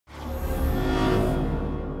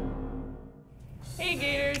Hey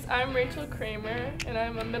Gators, I'm Rachael Kramer, and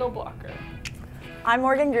I'm a middle blocker. I'm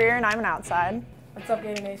Morgyn Greer, and I'm an outside. What's up,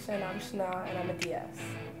 Gator Nation? I'm Chanelle, and I'm a DS.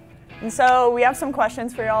 And so we have some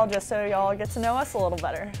questions for y'all just so y'all get to know us a little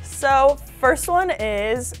better. So first one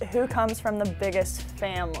is, who comes from the biggest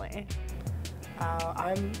family?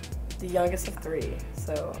 I'm the youngest of 3,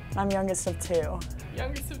 so. I'm youngest of 2.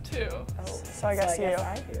 Youngest of 2. Oh, So I guess you.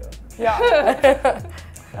 I do. Yeah.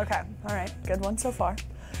 Okay, all right, good one so far.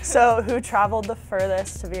 So who traveled the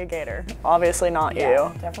furthest to be a Gator? Obviously not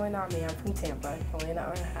you. Definitely not me. I'm from Tampa, only an hour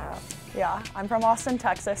and a half. Yeah, I'm from Austin,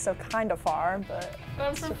 Texas, so kind of far, but.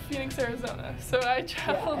 I'm from Phoenix, Arizona, so I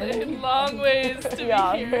traveled a long ways to be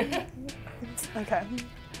here. Okay.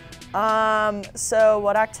 So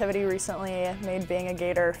what activity recently made being a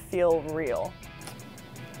Gator feel real?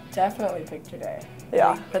 Definitely picture day.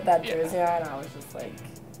 Yeah. Like, put that jersey on, I was just like,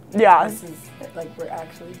 Yeah. this is, like, we're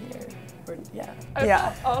actually here. I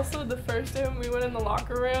felt also the first time we went in the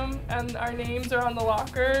locker room and our names are on the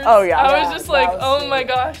lockers. Oh yeah. I was just like, oh sweet. my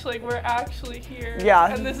gosh, like we're actually here.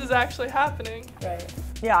 Yeah. And this is actually happening. Right.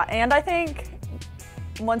 Yeah, and I think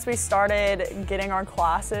once we started getting our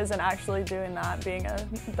classes and actually doing that, being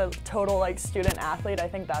the total like student athlete, I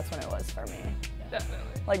think that's when it was for me.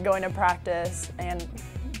 Definitely. Like going to practice and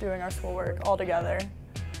doing our schoolwork all together.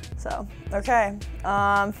 So, okay.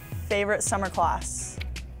 Favorite summer class?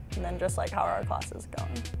 And then just like how are our classes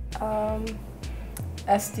going?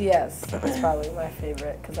 SDS is probably my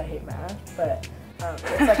favorite because I hate math, but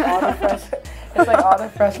it's like all the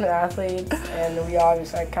freshman athletes, and we all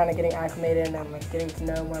just like kind of getting acclimated and like getting to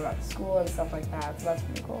know more about the school and stuff like that. So that's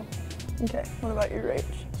pretty cool. Okay. What about you,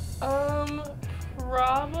 Rach?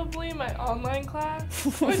 Probably my online class,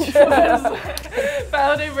 which was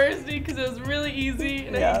biodiversity because it was really easy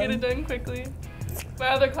and I could get it done quickly. My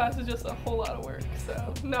other class is just a whole lot of work,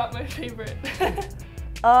 so not my favorite.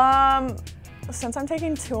 Since I'm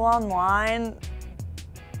taking 2 online,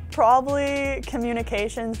 probably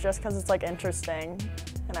communications just because it's like interesting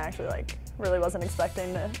and I actually like really wasn't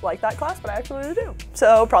expecting to like that class, but I actually really do.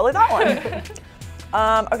 So probably that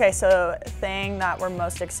one. Okay, so thing that we're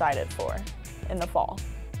most excited for in the fall.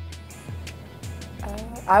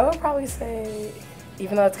 I would probably say,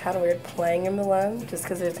 even though it's kind of weird, playing in Milan, just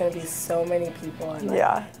because there's going to be so many people and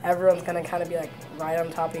like, everyone's going to kind of be like right on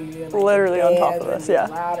top of you. And, like, literally on top of us,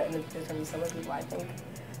 loud, and there's going to be so many people. I think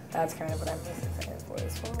that's kind of what I'm most excited for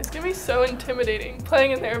as well. It's going to be so intimidating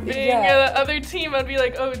playing in there. Being the other team, I'd be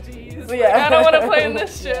like, oh geez, like, Yeah. I don't want to play in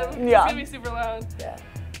this gym. It's going to be super loud.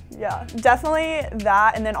 Yeah, definitely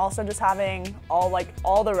that, and then also just having all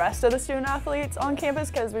the rest of the student athletes on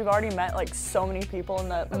campus because we've already met like so many people in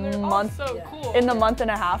the month cool. in the month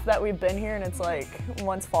and a half that we've been here, and it's like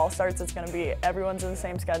once fall starts, it's gonna be everyone's in the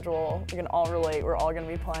same schedule. We can all relate. We're all gonna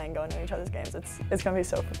be playing, going to each other's games. It's gonna be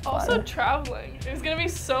so fun. Also traveling. It's gonna be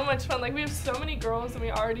so much fun. Like we have so many girls and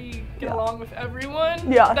we already get along with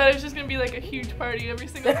everyone. Yeah. That it's just gonna be like a huge party every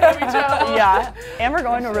single time we travel. Yeah, and we're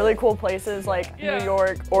going to really cool places like New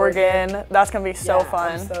York, Oregon. That's gonna be so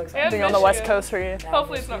fun. I'm so excited. Being on the West Coast for you.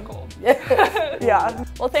 Hopefully it's not cold. Yeah.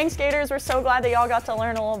 Well, thanks, Gators. We're so glad that y'all got to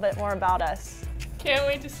learn a little bit more about us. Can't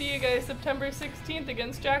wait to see you guys September 16th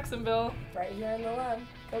against Jacksonville. Right here in Milan.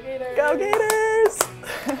 Go Gators! Go Gators!